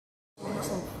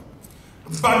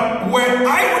but were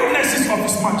eyewitnesses of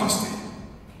his majesty.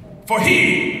 For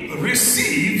he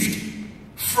received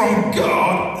from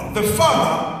God the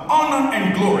Father honor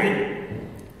and glory,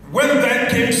 when there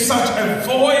came such a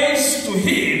voice to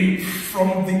him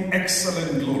from the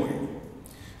excellent glory.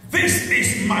 This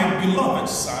is my beloved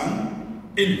Son,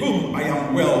 in whom I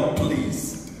am well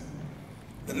pleased.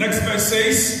 The next verse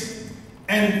says,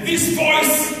 and this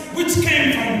voice which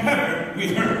came from heaven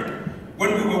we heard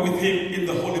when we were with him in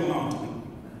the holy mountain.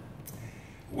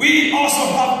 We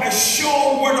also have a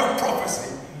sure word of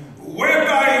prophecy,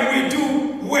 whereby we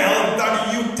do well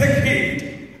that you take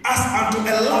heed, as unto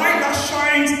a light that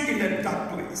shines in a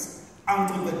dark place,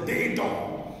 until the day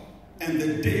dawn and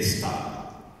the day star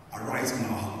arise in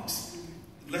our hearts.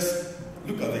 Let's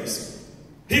look at this.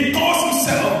 He calls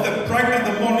himself the bright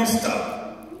and the morning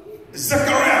star.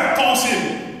 Zechariah calls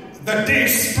him the day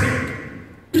spring.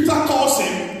 Peter calls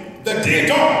him the day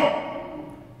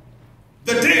dawn.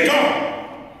 The day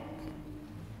dawn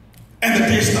and the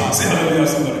day star. Say hallelujah,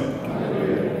 somebody.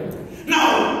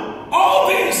 Now, all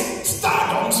these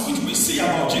stardoms which we see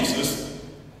about Jesus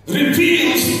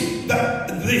reveals that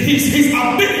his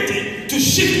ability to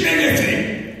shift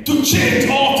anything, to change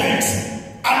all things.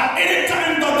 At any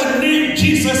time that the name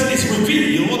Jesus is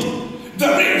revealed,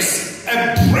 there is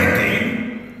a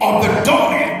breaking of the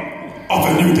dawning of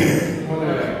a new day.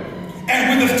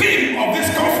 And with the theme of this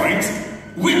conference,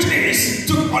 which is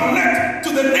to connect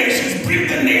to the nations, bring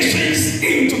the nations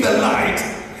into the light,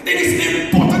 it is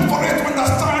important for us to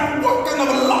understand what kind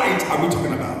of light are we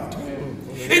talking about.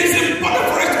 It is important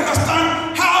for us to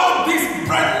understand how this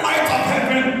bright light of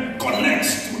heaven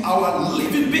connects to our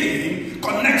living being,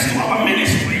 connects to our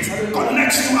ministries,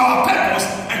 connects to our purpose,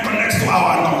 and connects to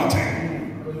our anointing.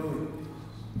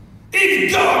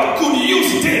 If God could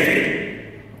use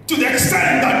David to the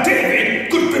extent that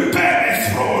David could prepare a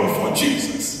throne for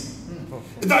Jesus,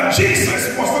 that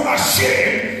Jesus was not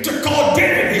ashamed to call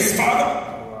David his father,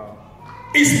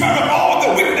 in spite of all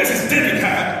the weaknesses David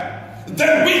had,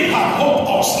 then we have hope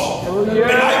also. And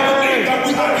I believe that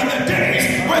we are in the days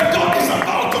where God is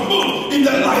about to move in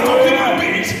the life of human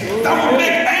beings that will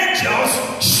make angels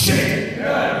shake.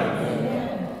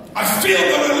 I feel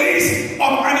the release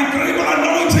of an incredible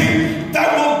anointing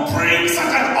that will bring such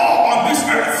an awe on this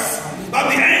earth that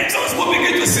the angels will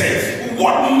begin to say,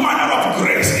 what manner of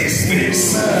grace is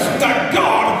this? That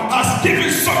God has given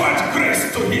so much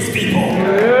grace to his people.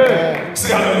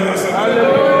 Say hallelujah.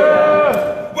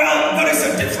 Hallelujah. Well, there is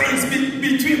a difference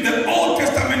between the Old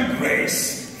Testament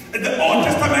grace, the Old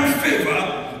Testament favor,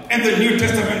 and the New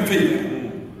Testament favor.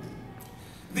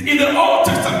 In the Old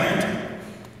Testament,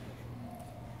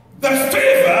 the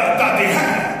favor that they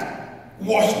had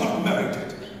was not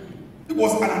merited. It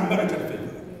was an unmerited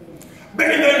favor. But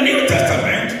in the New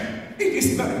Testament, it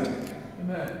is merited.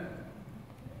 Amen.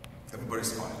 Everybody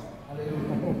smile.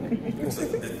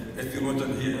 If you want to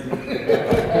hear,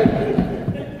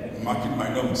 marking my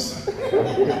notes. In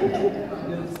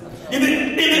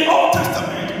the Old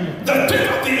Testament, the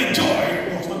favor they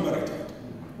enjoyed was not merited.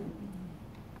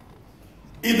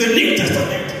 In the New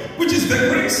Testament, which is the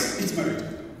grace, it's merited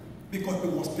because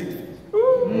it was paid for.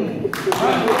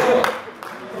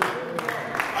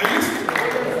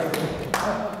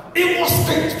 It was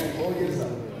paid for.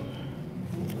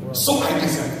 So I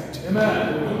deserve it.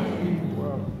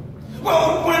 Amen.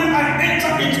 Well, when I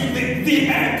enter into the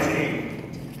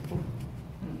airplane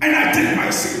and I take my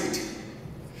seat,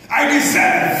 I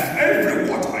deserve every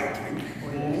water I drink.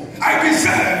 I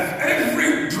deserve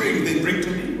every drink they bring to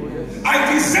me.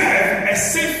 I deserve a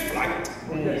safe flight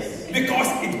because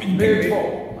it's been paid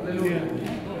for.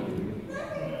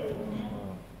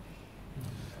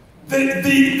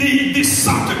 The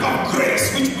subject of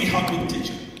grace which we have been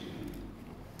teaching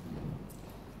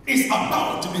is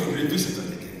about to be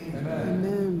revisited again.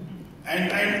 Amen.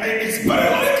 And it's very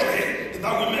likely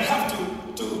that we may have to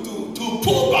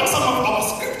pull back some of our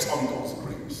scripts on God's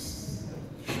grace.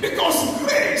 Because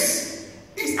grace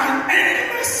is an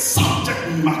endless subject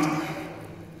matter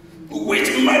which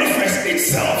manifests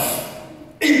itself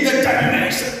in the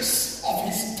dimensions of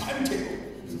his timetable.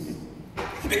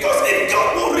 Because if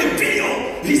God will reveal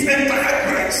his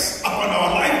entire grace upon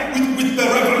our life with the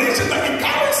revelation that it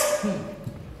carries,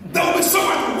 there will be so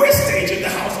much wastage in the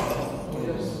house of the Lord.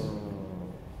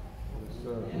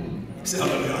 Say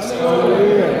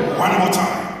hallelujah. One more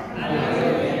time.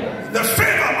 The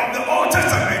favor of the Old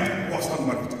Testament was not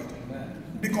merited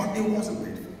because it wasn't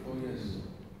paid for.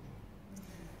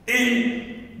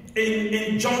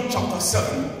 In John chapter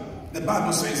 7, the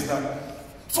Bible says that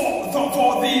for the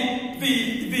Holy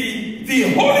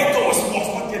Ghost was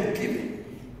not yet given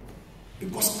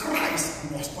because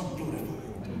Christ was not glorified.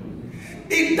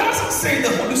 It doesn't say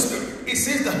the Holy Spirit, it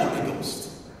says the Holy Ghost.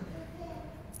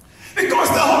 Because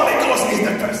the Holy Ghost is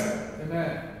the person.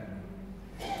 Amen.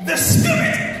 The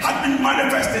Spirit had been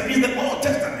manifested in the Old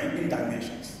Testament in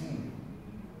dimensions.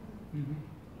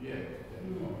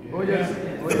 Oh, yes.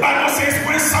 The Bible says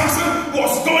when Samson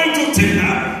was going to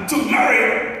Timnah to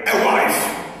marry a wife,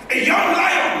 a young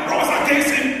lion rose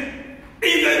against him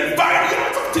in the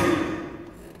vineyard of Timnah.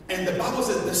 And the Bible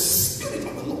says the Spirit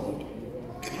of the Lord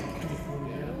came upon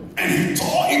him. And he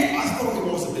tore it as though it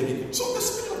was a baby. So the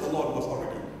Spirit of the Lord was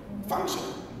already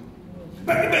functioning.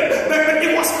 But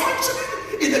it was functioning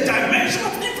in the dimension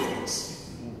of influence,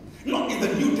 not in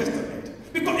the New Testament.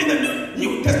 Because in the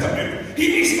New Testament,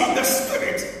 he is not the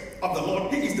Spirit of the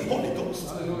Lord, he is the Holy Ghost.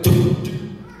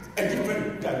 A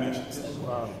different dimensions.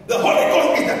 Wow. The Holy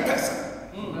Ghost is the person,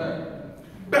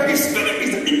 but his Spirit is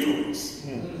the influence.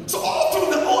 So all through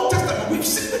the Old Testament, we've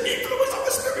seen the influence of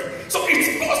the Spirit. So it's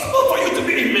possible for you to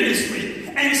be in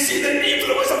ministry and see the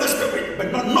influence of the Spirit,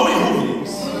 but not knowing who he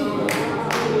is.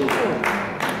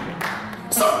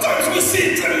 Sometimes we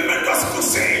see tremendous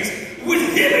crusades with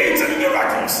healings and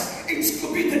miracles. It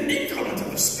could be the influence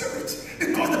of the Spirit,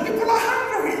 because the people are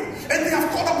hungry and they have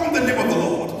called upon the name of the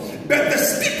Lord. But the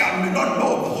speaker may not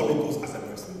know the Holy Ghost as a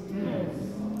person.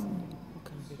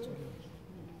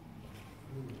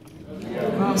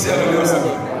 See how we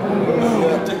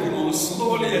are taking on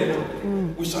slowly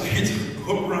and we shall hit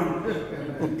home run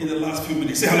in the last few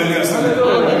minutes. Say hallelujah.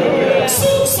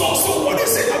 So what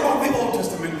is it about the Old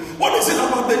Testament? What is it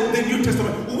about the New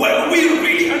Testament? When we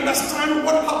really understand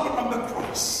what happened on the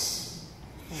cross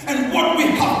and what we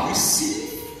have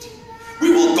received,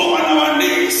 we will go on our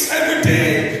knees every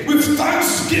day with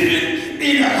thanksgiving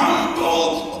in a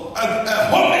humble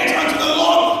homage unto the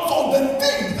Lord for the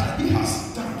things that he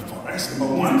has done for us,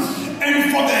 number one,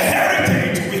 and for the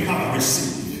heritage we have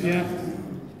received. Yeah.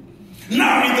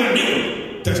 Now in the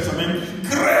New Testament,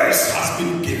 grace has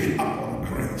been given upon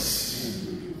grace.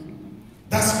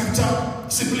 That scripture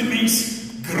simply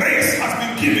means grace has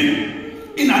been given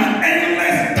in an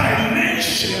endless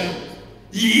dimension,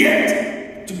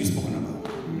 yet to be spoken about.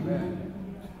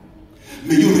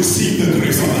 May you receive the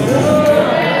grace of the Lord.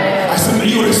 I said, may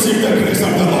you receive the grace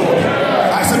of the Lord.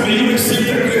 I said, may you receive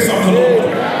the grace of the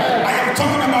Lord. I am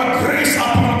talking about grace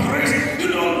upon grace. You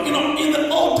know, in the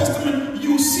Old Testament,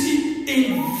 you see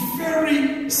in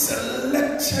very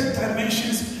selected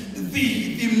dimensions,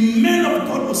 the men of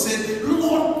God will say,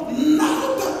 Lord,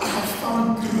 now that I have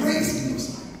found grace in your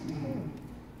sight.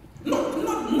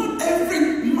 Not every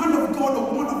man of God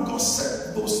or woman of God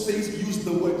said those things, used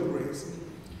the word grace.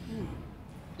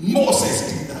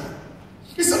 Moses did that.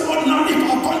 He said, Lord, now if I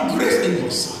found grace in your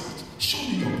sight, show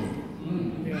me your glory.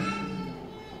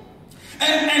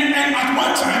 And at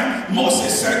one time,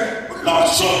 Moses said, Lord,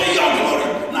 show me your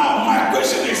glory. Now, my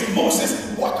question is,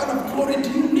 Moses, what kind of glory do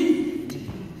you need?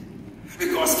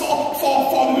 Because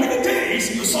for many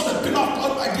days, you saw the pillar of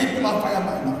cloud by day, pillar of fire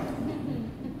by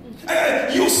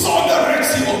night. You saw the Red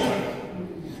Sea open.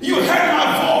 You heard my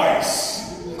voice.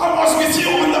 I was with you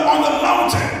on the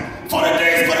mountain. For the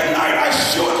days, for the night, I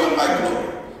showed you my glory.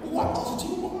 What else do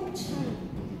you want?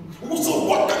 So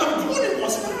what kind of glory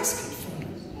was he asking for?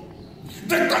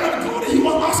 The kind of glory he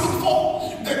was asking for,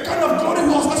 the kind of glory he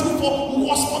was asking for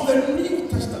was for the New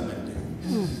Testament.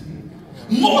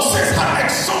 Moses had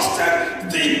exhausted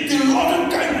the loving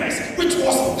kindness, which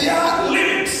was their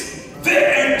limits. They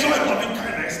enjoyed loving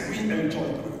kindness. We enjoy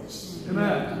grace.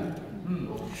 Amen.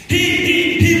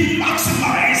 He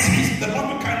maximized the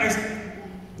loving kindness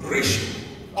ratio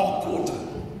or quota.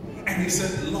 And he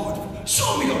said, Lord,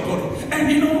 show me your glory.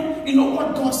 And you know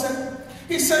what God said?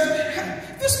 He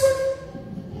said, this way.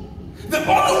 The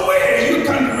only way you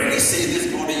can really see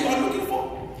this glory you are looking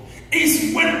for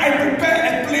is when I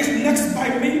prepare a place next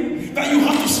by me that you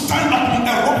have to stand up on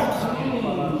a rock.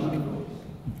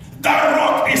 That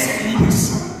rock is my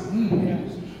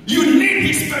son. You need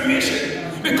his permission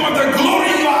because the glory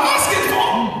you are asking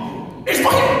for is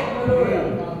for him.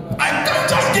 I can't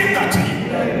just give that to you.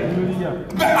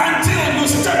 But until you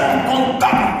step on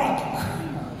that rock,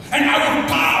 and I will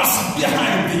pass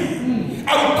behind thee, I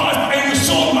will pass and you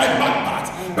show my back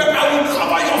part, but I will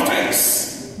cover your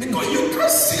face because you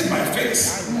can't see my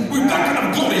face with that kind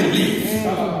of glory and leave.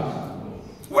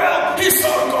 Well, he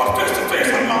saw God face to face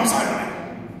on Mount Sinai,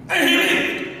 and he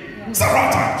lived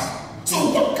several times. So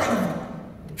what kind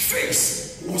of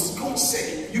face was God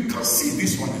saying? You can't see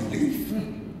this one and leave.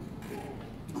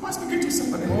 Am I speaking to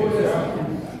somebody?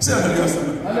 Say hallelujah,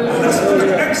 somebody. Let's look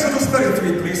at Exodus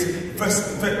 33, please.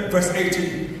 Verse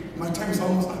 18. My time is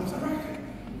almost up. Is that right?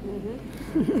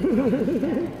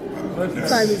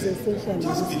 Time is essential.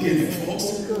 Just begin,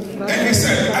 folks. And he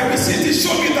said, I beseech thee,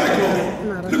 show me thy glory.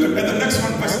 Look at the next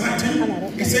one, verse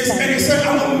 19. He says, and he said,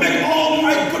 I will make all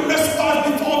my goodness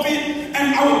pass before thee,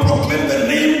 and I will proclaim the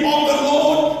name of the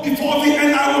Lord before thee,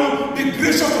 and I will be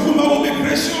gracious to whom I will be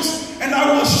gracious, and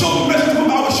I will show mercy to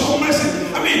whom I will show mercy.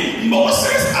 I mean,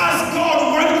 Moses asked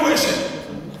God one question.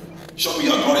 Show me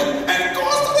your glory. And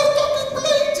God started talking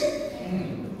plenty.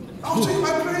 I'll show you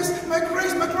my grace, my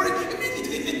grace, my glory.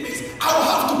 It means I'll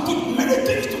have to put many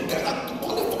things together to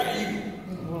qualify you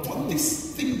for this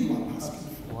thing you are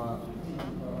asking for.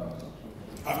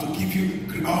 I have to give you,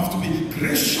 I have to be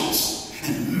gracious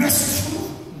and merciful.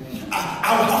 I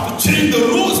will have to change the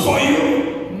rules for you.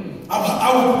 I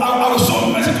will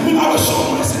show mercy to whom I will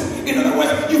show mercy. In other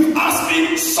words, you've asked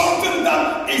me something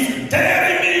that is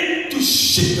daring me to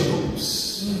shake the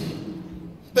rules.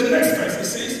 The next verse, it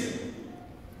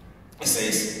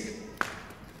says,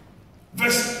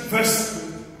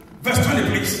 verse 20,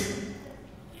 please.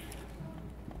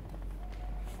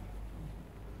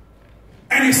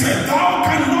 And he said, thou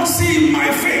cannot see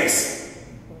my face,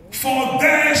 for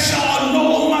there shall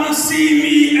no man see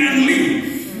me and live.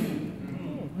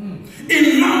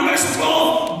 In Numbers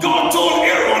 12, God told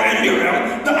Aaron and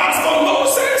Miriam that as for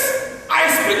Moses, I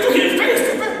speak to him face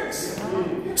to face.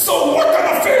 So what kind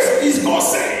of face is God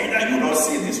saying that you don't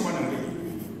see this one and live?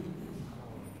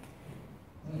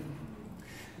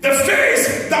 The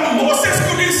face that Moses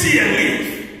couldn't see and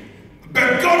live,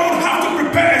 but God would have to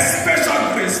prepare a special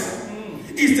grace for,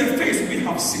 is the face we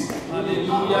have seen.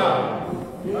 Hallelujah.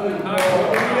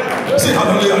 Say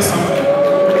hallelujah, somebody.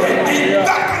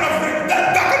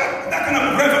 That kind of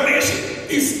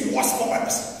revelation was for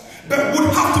us, but would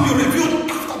have to be revealed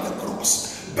after the cross.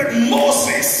 But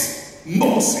Moses,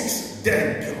 dead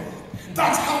God.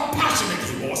 That's how passionate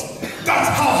he was. That's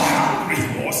how hungry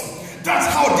he was. That's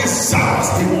how desirous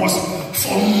he was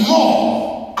for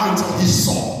more until he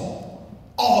saw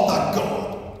all that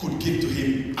God could give to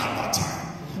him at that time.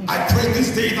 I pray this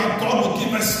day that God will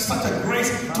give us such a grace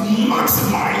to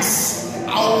maximize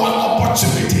our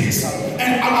opportunities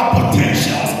and our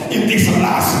potentials in these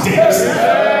last days.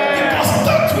 Because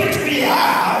that which we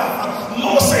have,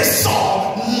 Moses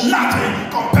saw nothing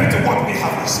compared to what we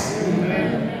have received.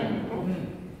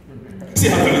 See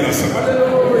how good it is.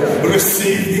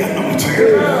 Receive the anointing,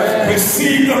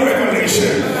 receive the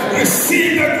revelation,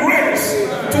 receive the grace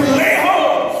to lay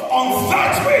hold on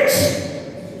that which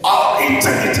all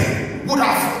eternity would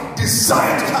have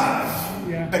desired to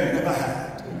have, but never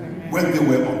had when they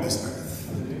were on this earth.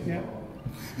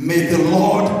 May the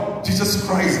Lord Jesus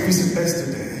Christ visit us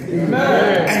today.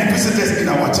 Amen. And visit us in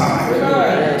our time.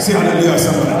 Amen. Say hallelujah,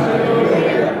 somebody.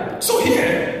 Hallelujah. So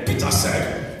here, Peter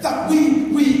said that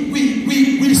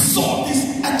we saw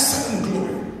this excellent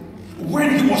glory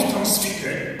when he was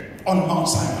transfigured on Mount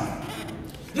Sinai.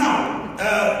 Now,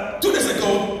 2 days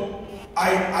ago,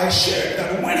 I shared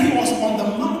that when he was on the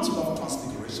mountain of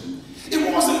transfiguration,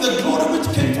 it wasn't the glory which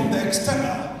came from the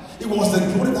external, it was the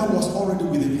glory that was already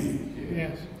within him.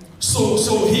 Yes. So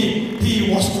he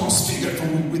was transfigured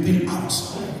from within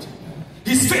outside.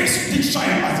 His face did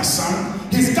shine as the sun,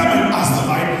 his garment as the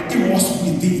light, it was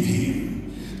within him.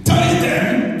 Telling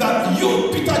them that you,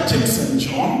 Peter, James, and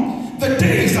John, the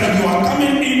days that you are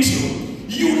coming into,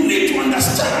 you need to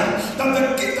understand that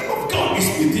the kingdom of God is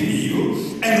within you,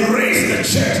 and raise the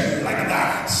church like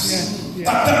that.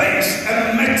 That there is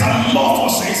a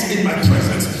metamorphosis in my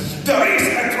presence. There is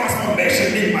a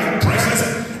transformation in my presence.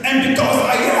 And because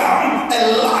I am a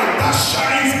light that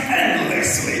shines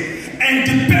endlessly, and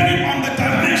depending on the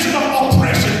dimension of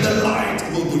oppression, the light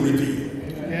will be revealed.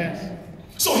 Yes.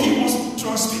 So he was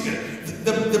transfigured.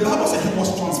 The Bible said he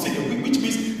was transfigured, which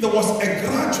means there was a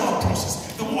gradual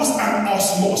process. There was an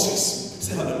osmosis.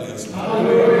 Say hallelujah.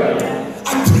 Hallelujah. I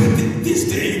pray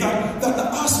this day that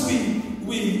as we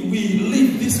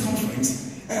leave this conference,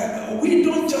 we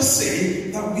don't just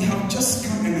say that we have just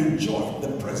come and enjoyed the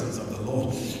presence of the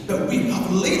Lord, but we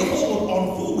have laid hold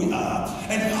on who we are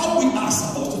and how we are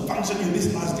supposed to function in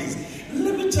these last days.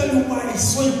 Let me tell you why it's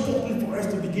so important for us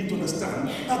to begin to understand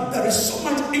that there is so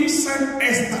much inside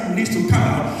us that needs to come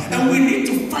out, and we need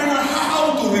to find out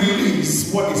how to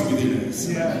release what is within us.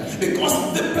 Because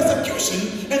the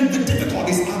persecution and the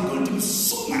difficulties are going to be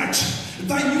so much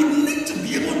that you need to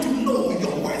be able to know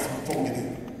your worth from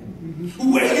within.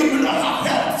 Where you may not have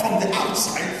help from the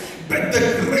outside, but the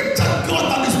greater God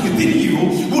that is within you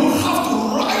will have to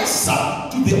rise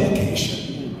up to the occasion.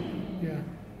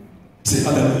 Say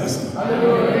hallelujah.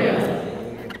 Hallelujah.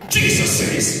 Jesus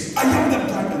says, I am the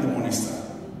bright and the morning star.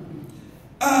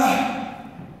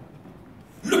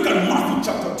 Look at Matthew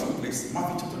chapter 2, please.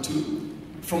 Matthew chapter 2.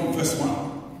 from verse 1.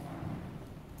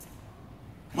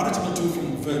 Matthew chapter 2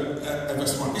 from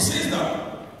verse 1. It says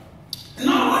that,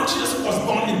 now when Jesus was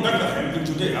born in Bethlehem in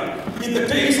Judea, in the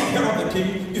days of Herod the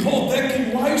king, behold, there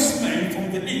came wise men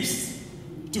from the east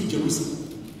to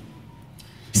Jerusalem,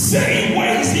 saying,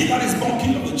 where is he that is born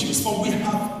king of the Jews? For we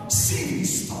have seen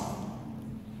his star.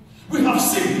 We have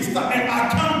seen his star, and I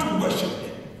come to worship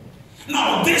him.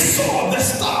 Now they saw the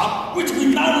star, which we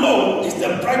now know is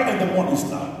the bright and the morning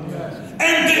star.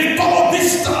 And they followed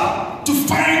this star to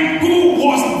find who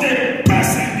was the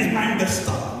person behind the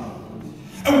star.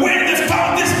 And when they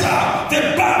found this star,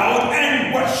 they bowed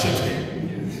and worshipped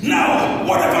him. Now,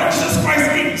 whatever Jesus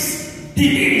Christ is,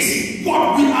 he is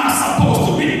what we are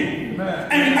supposed to be.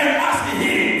 And as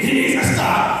he is a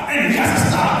star, and he has a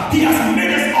star, he has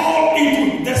made us all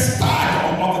into the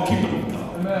stardom of the kingdom of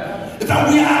God. That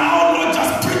we are all not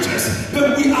just preachers,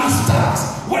 but we are stars.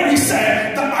 When he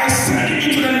said that I send you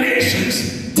into the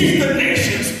nations, teach the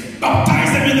nations,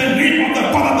 baptize them in the name of the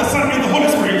Father, the Son, and the Holy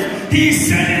Spirit, he is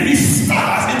sending his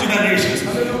stars into the nations.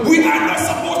 We are not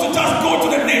supposed to just go to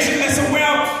the nation and say,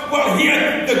 well,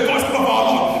 hear the gospel of our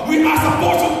Lord. We are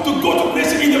supposed to go to the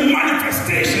nation in the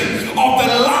manifestation of the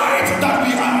light that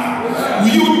we are.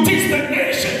 You teach the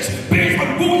nations based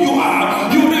on who you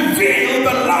are. You reveal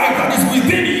the light that is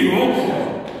within you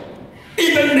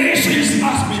in the nations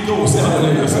as we go.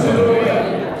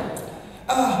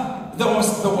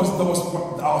 There was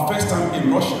our first time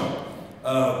in Russia.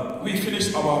 We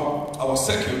finished our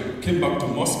circuit, came back to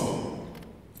Moscow,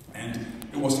 and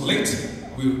it was late.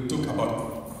 We took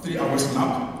about 3 hours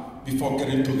nap before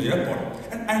getting to the airport,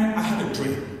 and I had a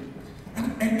dream.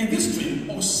 And in this dream,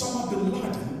 Osama bin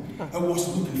Laden was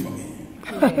looking for me.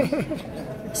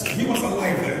 So he was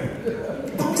alive there.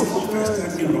 That was our first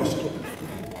time in Russia.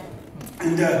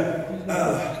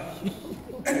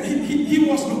 And he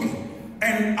was looking,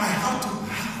 and I had to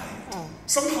hide.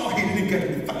 Somehow he didn't get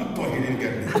me. Thank God he didn't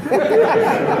get me.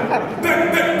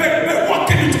 but what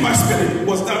came into my spirit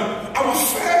was that our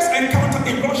first encounter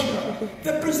in Russia,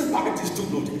 the principalities took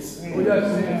notice. Oh, yes.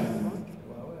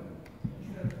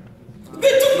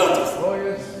 They took notice. Oh,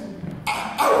 yes.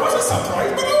 I wasn't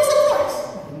surprised, but I was surprised.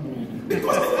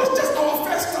 Because it was just our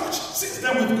first touch. Since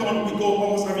then we go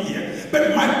almost every year.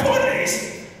 But my point is,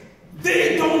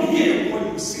 they don't hear what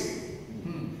you say.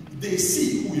 They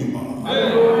see who you are.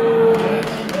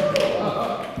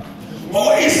 Who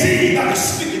is he that is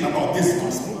speaking about this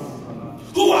gospel?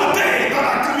 Who are they that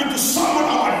are coming to summon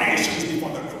our nations before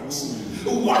the cross?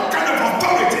 What kind of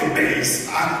authority base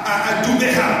do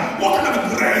they have? What kind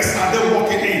of grace are they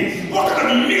walking in? What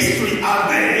kind of mystery are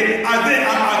they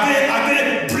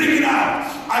bringing out?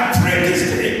 I pray this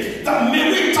day that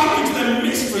may we tap into the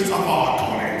mysteries of our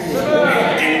calling.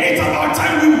 It's about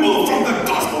time we move from the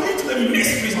gospel into the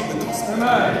mysteries of the gospel.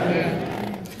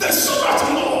 There's so much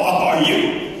more about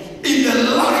you in the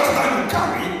light that you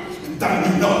carry than we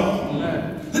know.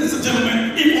 Ladies and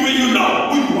gentlemen, if you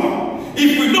know who you are,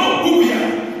 if we know who we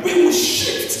are, we will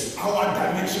shift our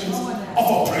dimensions of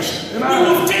operation. We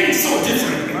will think so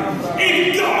differently.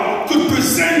 If God could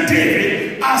present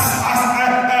David as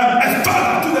a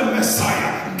father to the Messiah,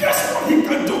 guess what he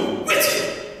can do with you?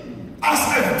 As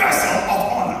a vessel of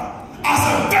honor, as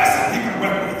a vessel he can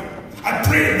work with. I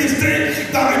pray this day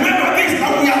that remember this,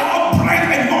 that we are all bright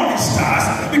and morning stars,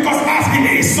 because as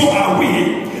he is, so are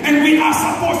we. And we are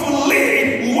supposed to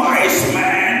lead wise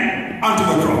men unto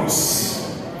the cross.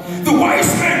 The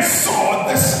wise men saw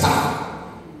the star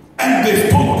and they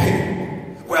followed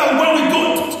him. Well, when we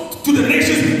go to the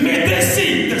nations, may they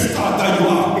see the star that you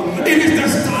are. It is the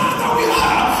star that we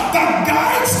have that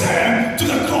guides them to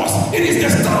the cross. It is the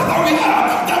star that we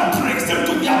have that brings them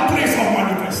to their place of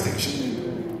manifestation.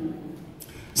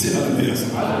 Say hallelujah.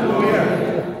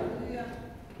 Hallelujah.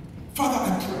 Father,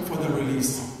 I pray for the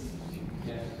release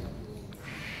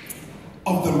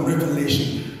of the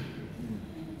revelation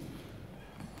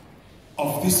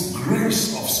of this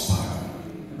grace of spirit.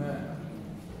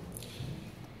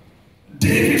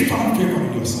 David found favor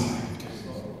on your side,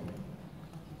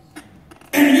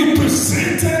 and you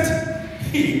presented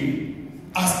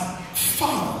him as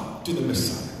father to the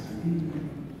Messiah.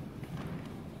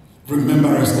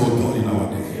 Remember us, O God, in our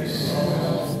days.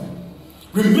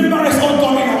 Remember us, O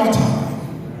God, in our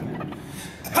time.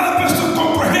 Help us to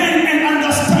comprehend and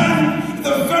understand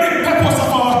the very purpose of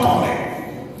our calling,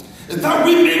 that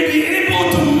we may be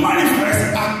able to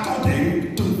manifest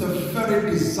according to the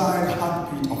very desired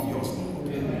heartbeat of yours,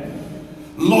 Lord.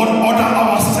 Lord, order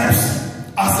our steps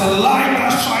as a light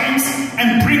that shines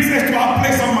and brings us to our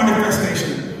place of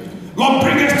manifestation. Lord,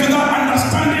 bring us to that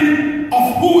understanding of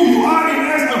who you are in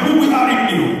us and who we are in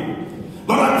you.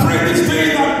 Lord, I pray this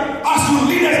day that as you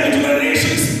lead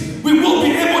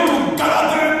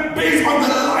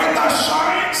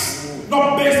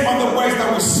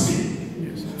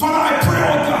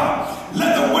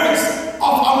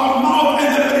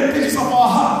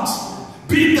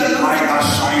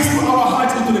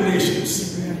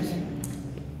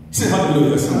Say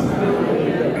hallelujah, somebody.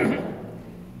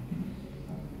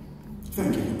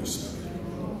 Thank you, Holy Spirit.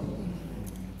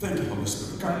 Thank you, Holy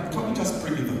Spirit. Can we just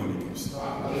bring in the Holy Ghost?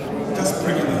 Just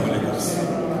bring in the Holy Ghost.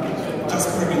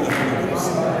 Just bring in the Holy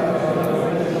Ghost.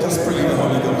 Just bring in the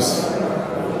Holy Ghost.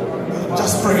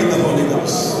 Just bring in the Holy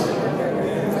Ghost.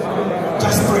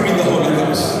 Just bring in the Holy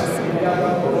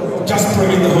Ghost. Just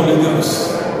bring in the Holy Ghost.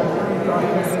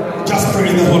 Just bring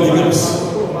in the Holy Ghost.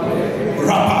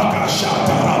 Rabaka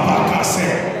shata rabaka se.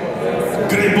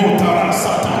 Grebota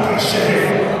sataka she.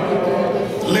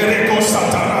 Lereko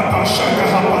satara shaka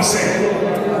hapase.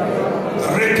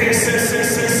 Reke se se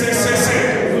se se se se.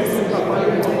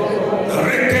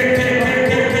 Reke ke ke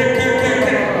ke ke ke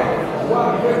ke.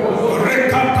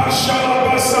 Reka pashala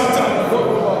basata.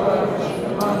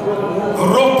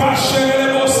 Roka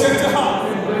shelebo setaha.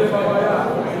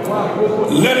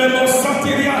 Lelebo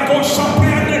satiria ko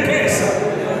shapria de kesa.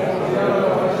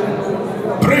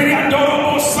 Breya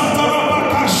dorobo satara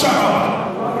bakashara.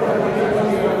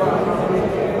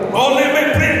 Oleme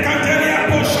prekanteria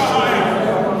ko shahaya.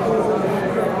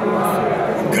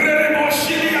 Grelebo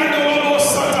shilia dorobo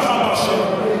satahabasha.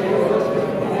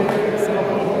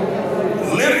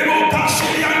 Lerebo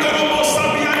kashilia dorobo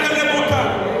sabia deleboka.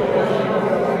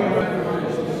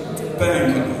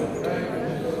 Thank you.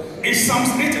 In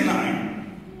Psalms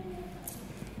 89,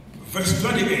 verse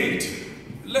 28,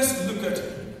 let's look at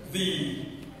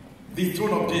the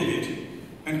throne of David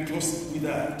and close with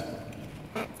that.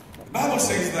 The Bible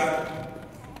says that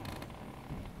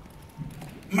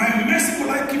my mercy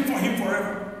will I keep for him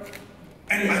forever,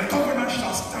 and my covenant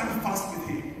shall stand fast with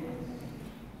him.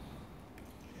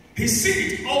 His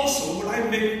seed also will I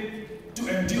make to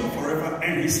endure forever,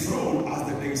 and his throne as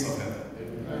the days of heaven.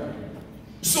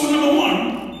 So number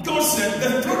one, God said,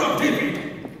 the throne of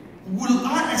David will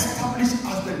I establish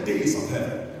as the days of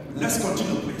heaven. Let's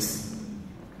continue, please.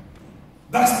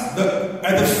 That's the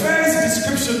first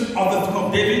description of the throne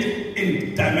of David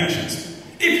in dimensions.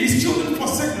 If his children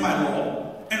forsake my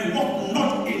law and walk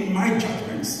not in my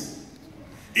judgments,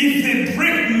 if they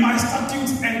break my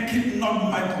statutes and keep not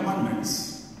my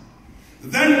commandments,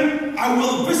 then I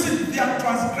will visit their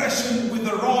transgression with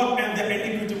the rod and their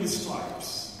iniquity with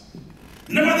stripes.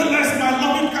 Nevertheless, my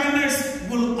loving kindness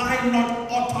will I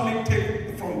not utterly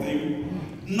take from them,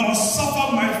 nor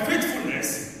suffer my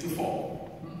faithfulness to fall.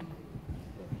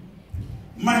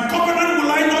 My covenant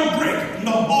will I not break,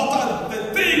 nor alter the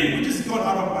thing which is gone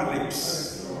out of my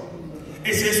lips.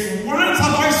 It says, once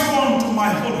have I sworn to my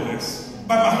holiness,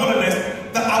 by my holiness,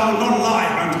 that I will not lie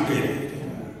unto David.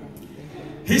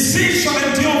 His seed shall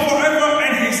endure forever,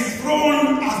 and his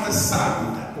throne as the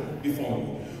sand before me.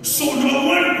 So number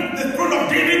one, the throne of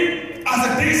David as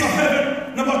the days of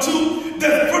heaven. Number two,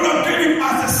 the throne of David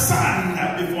as the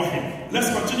sand before him. Let's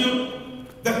continue.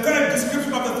 The third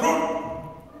description of the throne.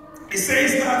 It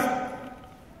says that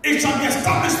it shall be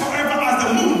established forever as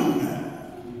the moon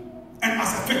and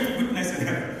as a faithful witness in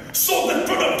heaven. So the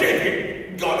throne of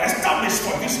David, God established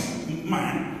for this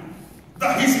man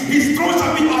that his throne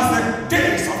shall be as the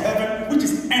days of heaven, which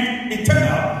is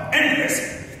eternal,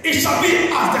 endless. It shall be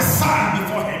as the sun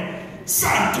before him,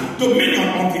 sun to dominion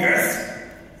on the earth,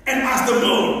 and as the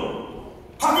moon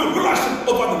having rulership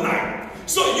over the night.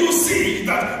 So you see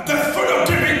that the throne of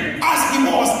David, as he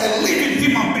was a living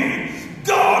human being,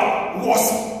 God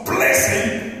was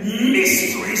placing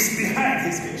mysteries behind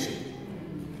his kingship.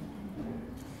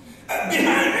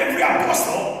 Behind every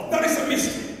apostle, there is a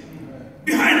mystery.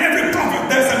 Behind every prophet,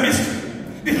 there is a mystery.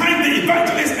 Behind the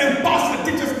evangelists and pastors and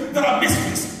teachers, there are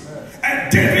mysteries.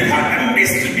 And David had a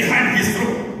mystery behind his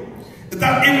throne.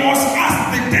 That it was as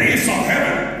the days of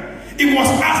heaven. It was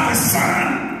as the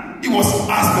sun. It was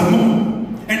as the moon.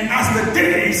 And as the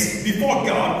days before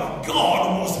God,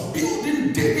 God was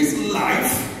building David's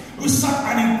life with such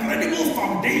an incredible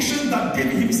foundation that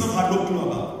David himself had no clue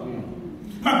about.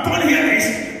 My point here is,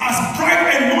 as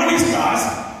bright and morning stars,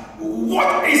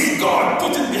 what is God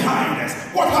putting behind us?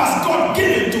 What has God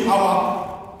given to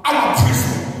our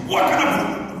priesthood? What kind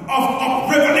of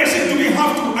revelation do we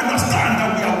have to understand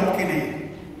that we are walking in?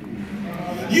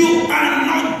 You are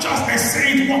not just a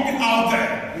saint walking out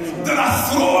there. There are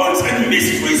thrones and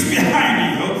mysteries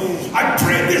behind you. I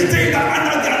pray this day that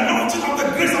under the anointing of the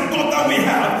grace of God that we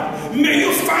have, may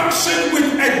you function with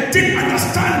a deep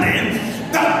understanding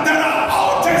that there are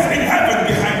altars in heaven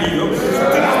behind you.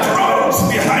 There are thrones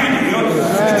behind you.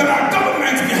 There are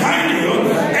governments behind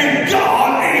you. And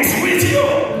God is with you.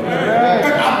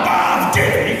 But above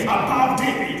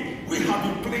David, we have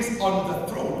been placed on the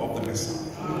throne of the Messiah.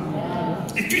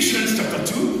 Ephesians chapter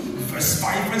 2, verse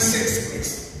 5 and 6,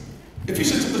 please.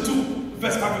 Ephesians chapter 2,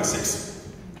 verse 5 and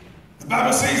 6. The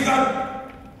Bible says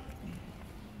that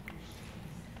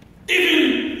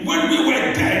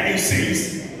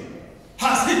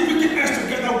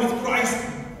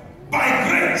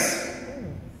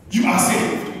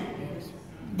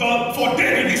But for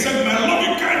David, he said, my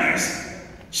loving kindness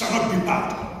shall not depart.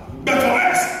 But for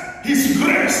us, his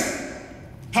grace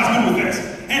has been with us.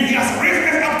 And he has raised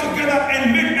us up together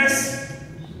and made us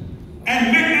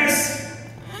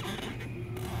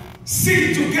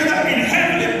sit together in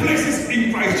heavenly places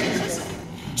in Christ Jesus.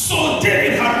 So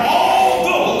David had all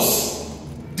those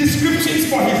descriptions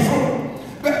for his throne.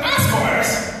 But as for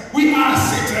us, we are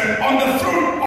seated on the throne